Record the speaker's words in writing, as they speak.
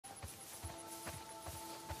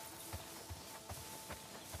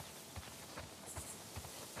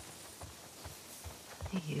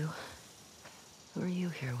you. Who are you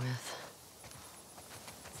here with?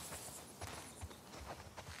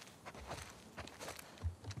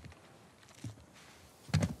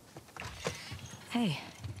 Hey,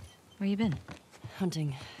 where you been?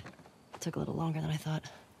 Hunting. Took a little longer than I thought.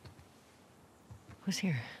 Who's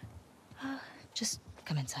here? Just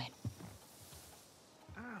come inside.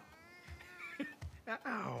 Ow.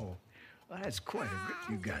 Ow. Well, that's quite a grip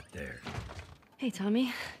you got there. Hey,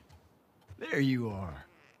 Tommy. There you are.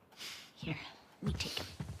 Here, let me take him.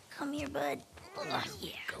 Come here, bud. Oh,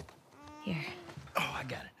 yeah. Go. Here. Oh, I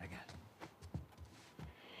got it.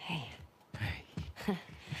 Hey. Hey.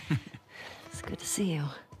 It's good to see you.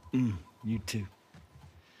 You too.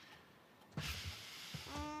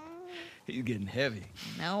 He's getting heavy.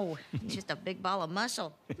 No, he's just a big ball of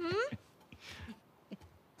muscle.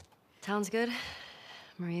 Town's good?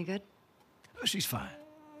 Maria good? Oh, she's fine.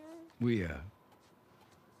 We're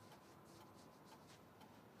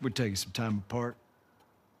taking some time apart.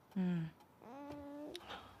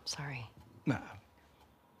 Sorry. Nah.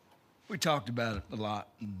 We talked about it a lot,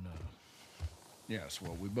 and, yeah, it's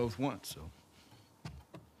what we both want, so.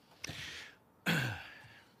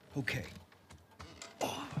 Okay.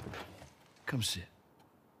 Oh, come sit.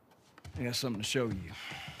 I got something to show you.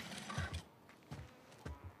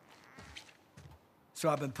 So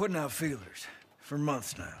I've been putting out feelers for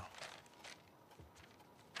months now.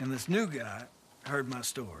 And this new guy heard my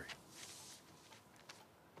story.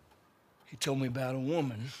 He told me about a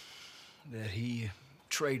woman that he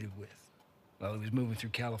traded with while he was moving through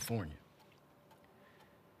California.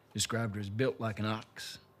 Described her as built like an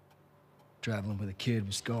ox, traveling with a kid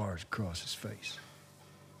with scars across his face.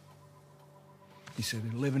 He said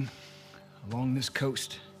they're living along this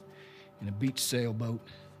coast in a beach sailboat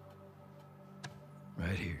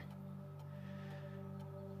right here.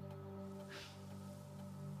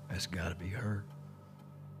 That's gotta be her.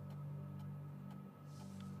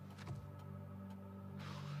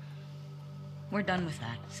 We're done with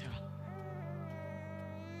that, so.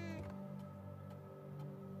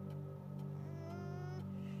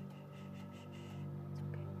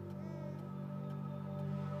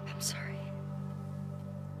 I'm sorry.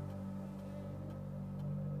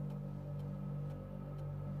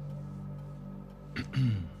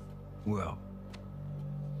 Well,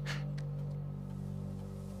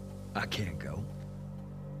 I can't go.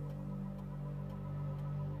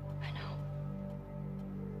 I know.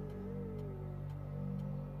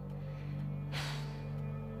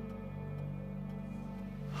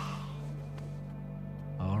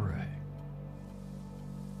 All right.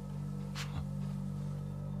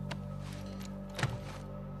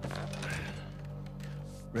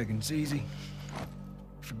 Reckon it's easy.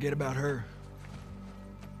 Forget about her.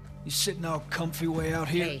 You sitting all comfy way out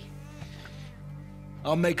here? Hey,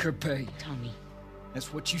 I'll make her pay. Tommy.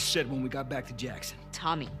 That's what you said when we got back to Jackson.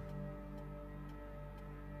 Tommy.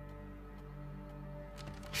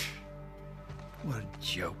 What a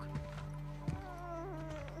joke.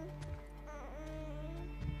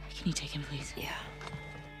 Can you take him, please? Yeah.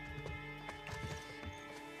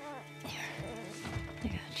 Here. I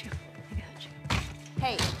got you. I got you.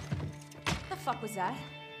 Hey, what the fuck was that?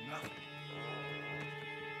 Nothing.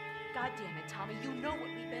 God damn it, Tommy, you know what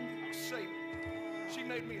we've been through. I'll save her. She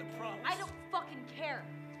made me a promise. I don't fucking care.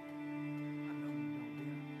 I know you don't,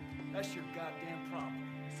 dear. That's your goddamn problem.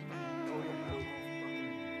 Listen to me.